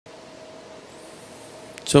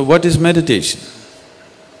So what is meditation?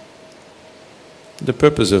 The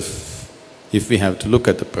purpose of… if we have to look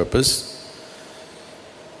at the purpose,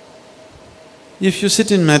 if you sit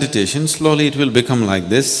in meditation, slowly it will become like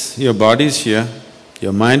this, your body is here,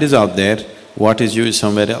 your mind is out there, what is you is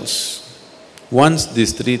somewhere else. Once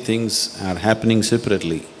these three things are happening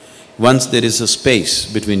separately, once there is a space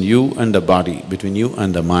between you and the body, between you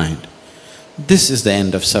and the mind, this is the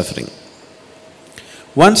end of suffering.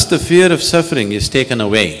 Once the fear of suffering is taken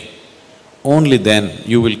away, only then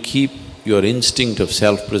you will keep your instinct of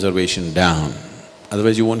self-preservation down,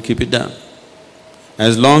 otherwise you won't keep it down.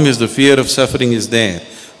 As long as the fear of suffering is there,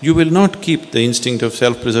 you will not keep the instinct of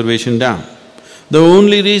self-preservation down. The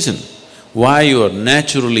only reason why you are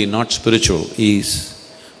naturally not spiritual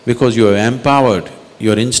is because you have empowered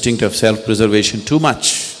your instinct of self-preservation too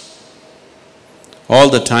much. All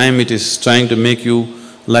the time it is trying to make you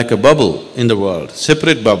like a bubble in the world,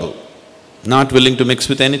 separate bubble, not willing to mix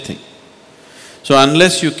with anything. So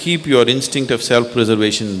unless you keep your instinct of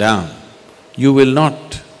self-preservation down, you will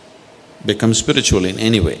not become spiritual in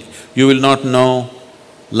any way. You will not know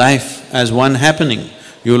life as one happening.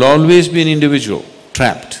 You will always be an individual,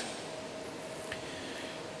 trapped.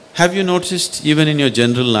 Have you noticed even in your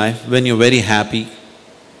general life, when you're very happy,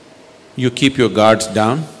 you keep your guards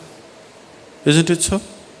down? Isn't it so?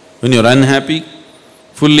 When you're unhappy,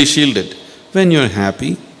 fully shielded. When you're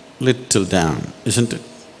happy, little down, isn't it?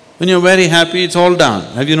 When you're very happy, it's all down.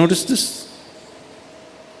 Have you noticed this?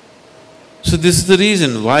 So this is the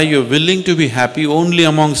reason why you're willing to be happy only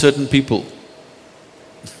among certain people.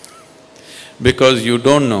 Because you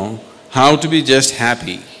don't know how to be just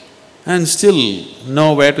happy and still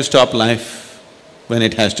know where to stop life when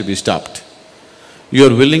it has to be stopped.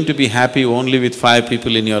 You're willing to be happy only with 5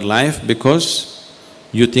 people in your life because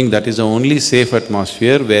you think that is the only safe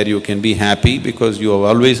atmosphere where you can be happy because you have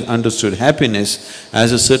always understood happiness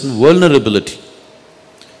as a certain vulnerability.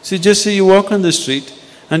 See, just say you walk on the street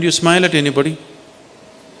and you smile at anybody,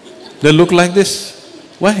 they look like this.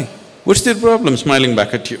 Why? What's their problem smiling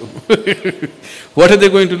back at you? What are they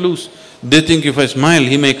going to lose? They think if I smile,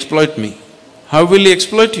 he may exploit me. How will he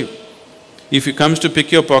exploit you? If he comes to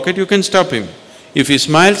pick your pocket, you can stop him. If he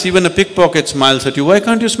smiles, even a pickpocket smiles at you, why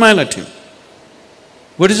can't you smile at him?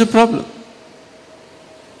 What is the problem?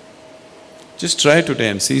 Just try today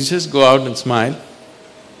and see, just go out and smile.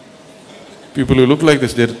 People who look like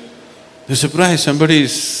this, they're surprised, somebody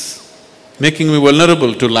is making me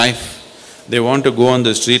vulnerable to life. They want to go on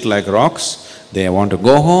the street like rocks, they want to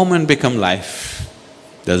go home and become life.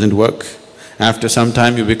 Doesn't work. After some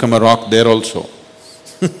time you become a rock there also.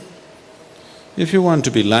 If you want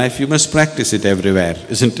to be life, you must practice it everywhere,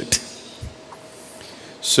 isn't it?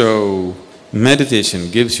 So, meditation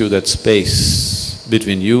gives you that space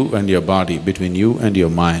between you and your body, between you and your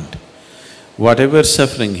mind. Whatever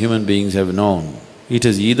suffering human beings have known, it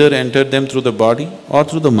has either entered them through the body or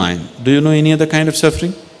through the mind. Do you know any other kind of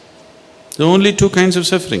suffering? There are only 2 kinds of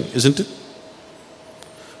suffering, isn't it?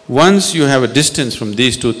 Once you have a distance from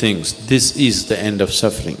these 2 things, this is the end of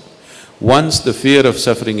suffering. Once the fear of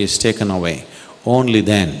suffering is taken away, only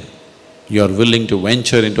then you are willing to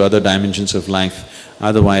venture into other dimensions of life.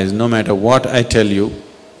 Otherwise, no matter what I tell you,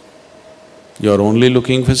 you're only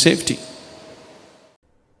looking for safety.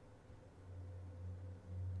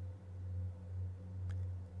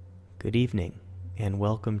 Good evening, and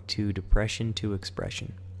welcome to Depression to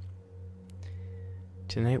Expression.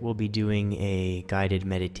 Tonight we'll be doing a guided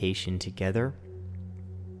meditation together,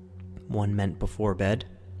 one meant before bed.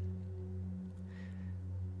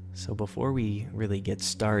 So before we really get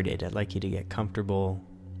started, I'd like you to get comfortable.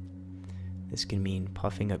 This can mean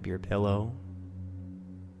puffing up your pillow,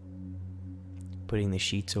 putting the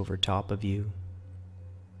sheets over top of you,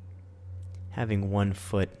 having one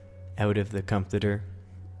foot out of the comforter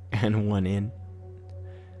and one in.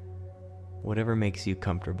 Whatever makes you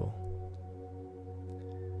comfortable.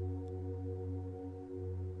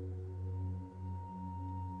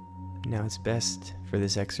 Now it's best for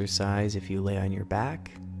this exercise if you lay on your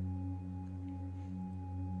back,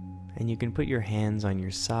 and you can put your hands on your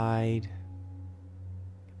side,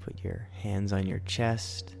 put your hands on your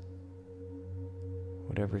chest,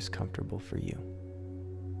 whatever's comfortable for you.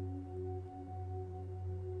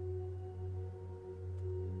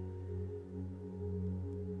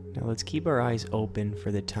 Now let's keep our eyes open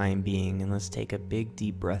for the time being, and let's take a big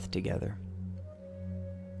deep breath together.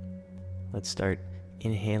 Let's start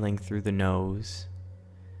inhaling through the nose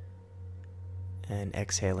and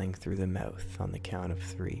exhaling through the mouth on the count of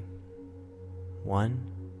 3. 1,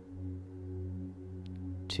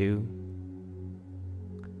 2,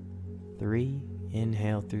 3.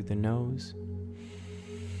 Inhale through the nose.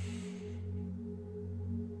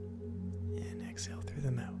 through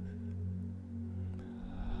the mouth.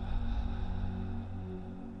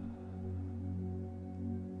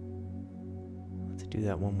 Let's do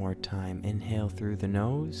that one more time. Inhale through the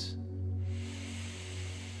nose.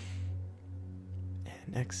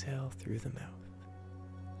 And exhale through the mouth.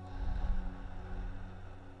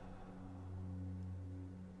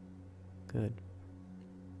 Good.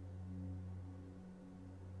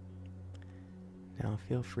 Now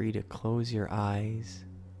feel free to close your eyes.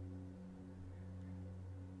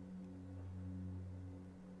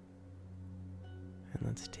 And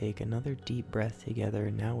let's take another deep breath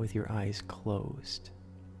together now with your eyes closed.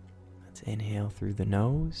 Let's inhale through the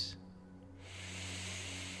nose.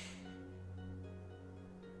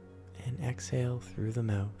 And exhale through the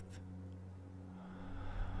mouth.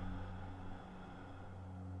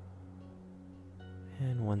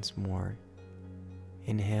 And once more,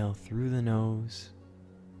 inhale through the nose.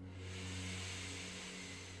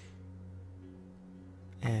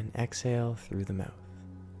 And exhale through the mouth.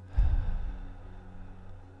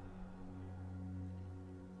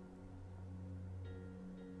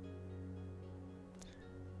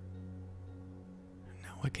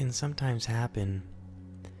 Now, what can sometimes happen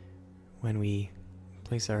when we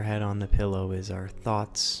place our head on the pillow is our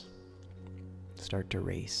thoughts start to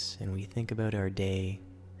race, and we think about our day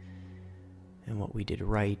and what we did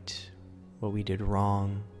right, what we did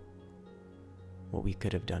wrong, what we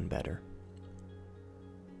could have done better.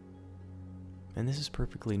 And this is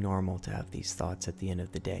perfectly normal to have these thoughts at the end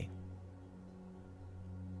of the day.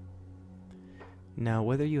 Now,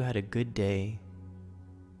 whether you had a good day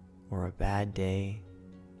or a bad day,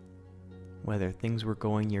 whether things were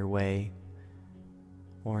going your way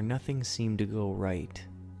or nothing seemed to go right,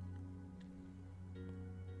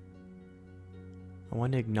 I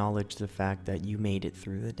want to acknowledge the fact that you made it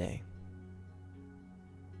through the day.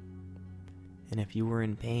 And if you were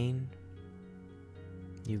in pain,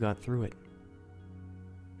 you got through it.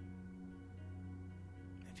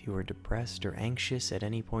 If you were depressed or anxious at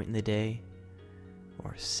any point in the day,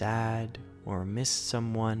 or sad, or missed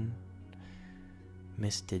someone,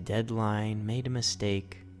 missed a deadline, made a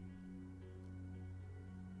mistake,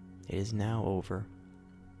 it is now over,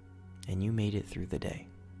 and you made it through the day.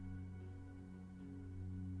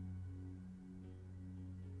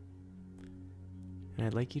 And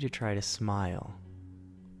I'd like you to try to smile,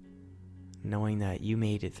 knowing that you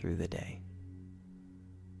made it through the day.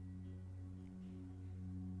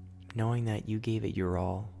 Knowing that you gave it your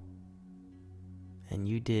all, and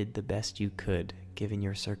you did the best you could given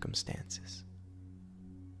your circumstances.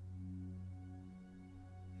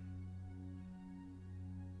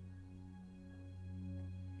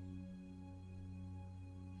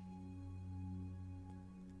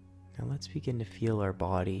 Now let's begin to feel our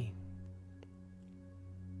body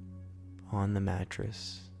on the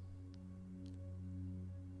mattress,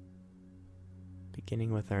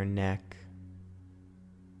 beginning with our neck,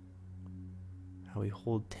 how we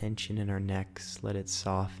hold tension in our necks, let it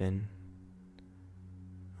soften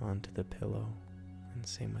onto the pillow, and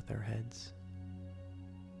same with our heads.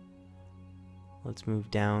 Let's move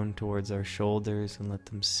down towards our shoulders and let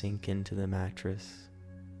them sink into the mattress.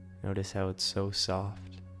 Notice how it's so soft.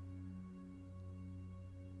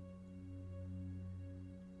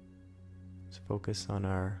 Focus on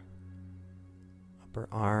our upper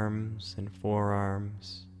arms and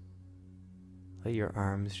forearms. Let your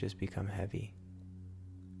arms just become heavy.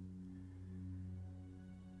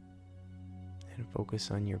 And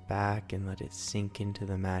focus on your back and let it sink into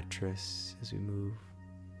the mattress as we move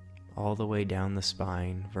all the way down the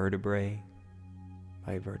spine, vertebrae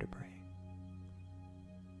by vertebrae.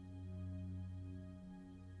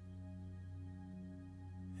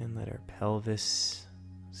 And let our pelvis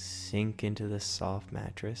sink into the soft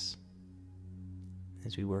mattress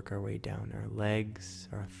as we work our way down our legs,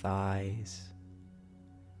 our thighs,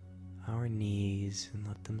 our knees, and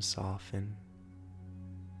let them soften.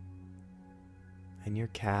 And your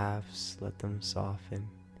calves, let them soften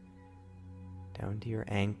down to your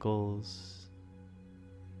ankles,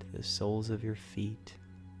 to the soles of your feet,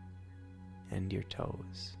 and your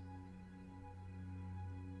toes.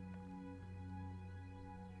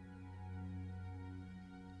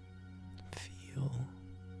 Feel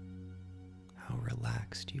how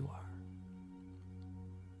relaxed you are.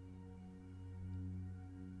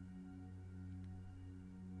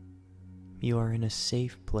 You are in a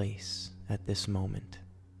safe place at this moment.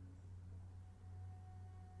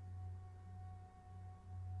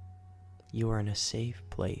 You are in a safe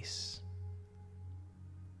place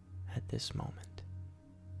at this moment.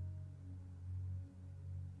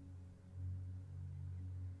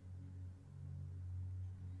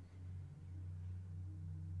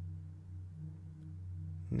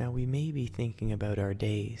 Now we may be thinking about our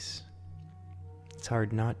days. It's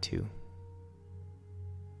hard not to.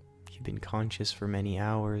 You've been conscious for many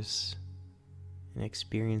hours and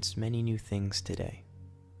experienced many new things today.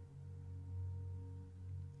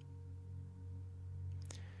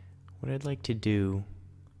 What I'd like to do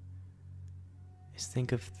is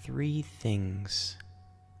think of 3 things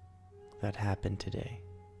that happened today.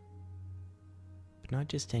 But not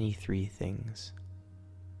just any 3 things.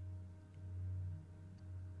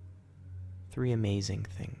 3 amazing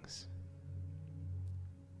things.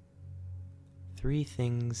 3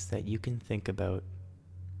 things that you can think about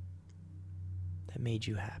that made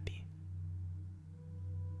you happy.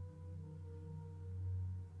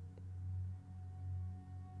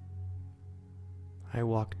 I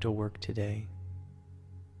walked to work today,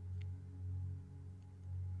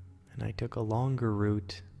 and I took a longer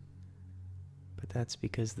route, but that's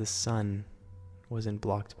because the sun wasn't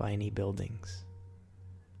blocked by any buildings.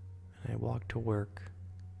 And I walked to work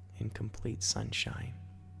in complete sunshine.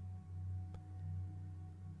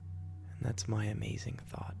 And that's my amazing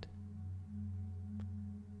thought.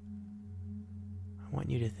 I want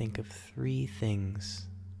you to think of 3 things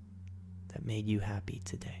that made you happy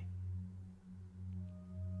today.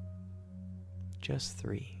 Just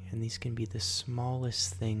 3, and these can be the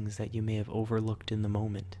smallest things that you may have overlooked in the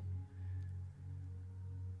moment.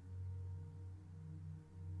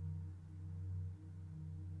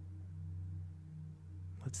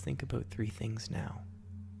 Let's think about 3 things now.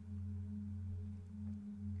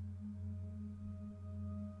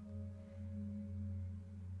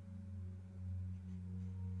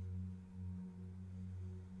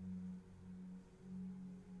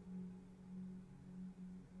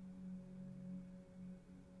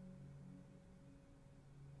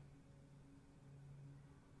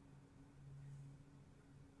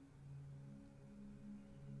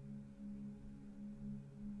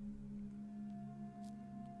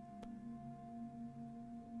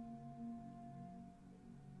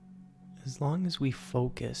 As long as we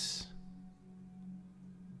focus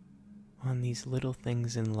on these little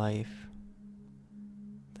things in life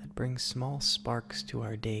that bring small sparks to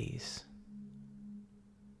our days,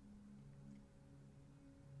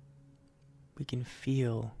 we can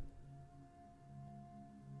feel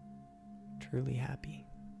truly happy.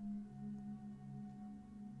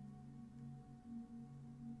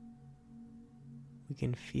 We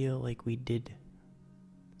can feel like we did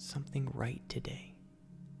something right today.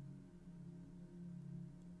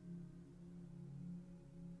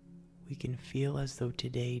 We can feel as though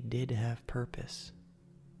today did have purpose.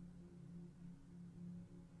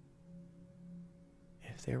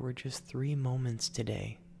 If there were just 3 moments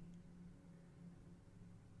today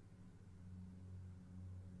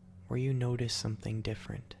where you noticed something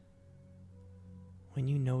different, when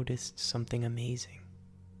you noticed something amazing,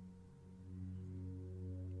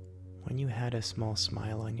 when you had a small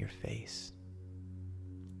smile on your face,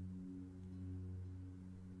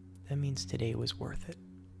 that means today was worth it.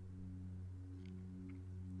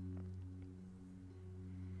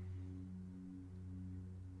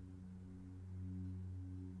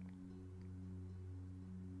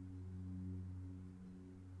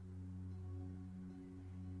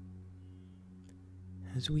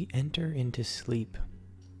 As we enter into sleep,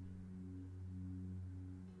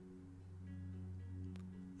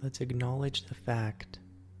 let's acknowledge the fact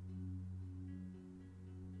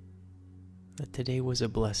that today was a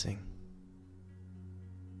blessing,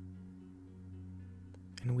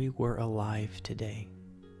 and we were alive today.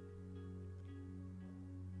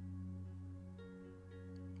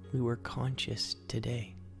 We were conscious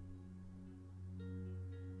today,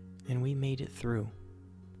 and we made it through.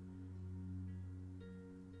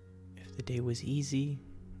 If the day was easy,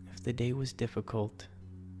 if the day was difficult,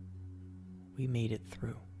 we made it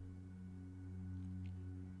through.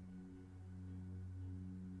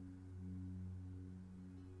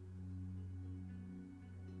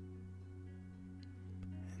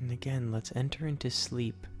 And again, let's enter into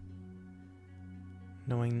sleep,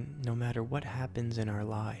 knowing no matter what happens in our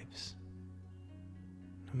lives,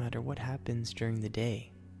 no matter what happens during the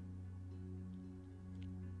day,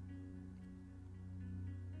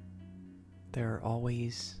 there are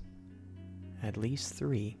always at least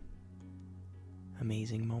 3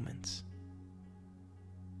 amazing moments.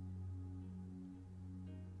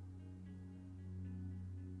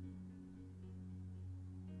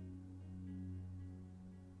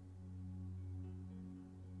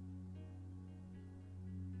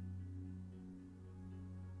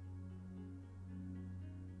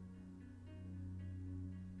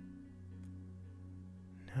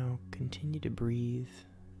 Now continue to breathe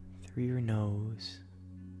through your nose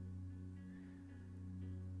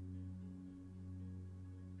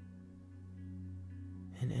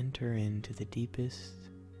and enter into the deepest,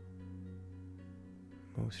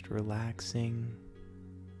 most relaxing,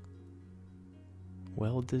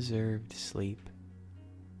 well-deserved sleep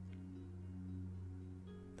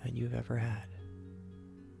that you've ever had.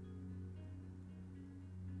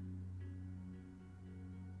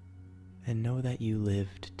 And know that you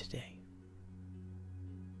lived today,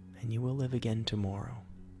 and you will live again tomorrow.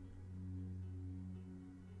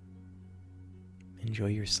 Enjoy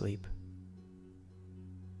your sleep.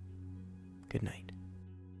 Good night.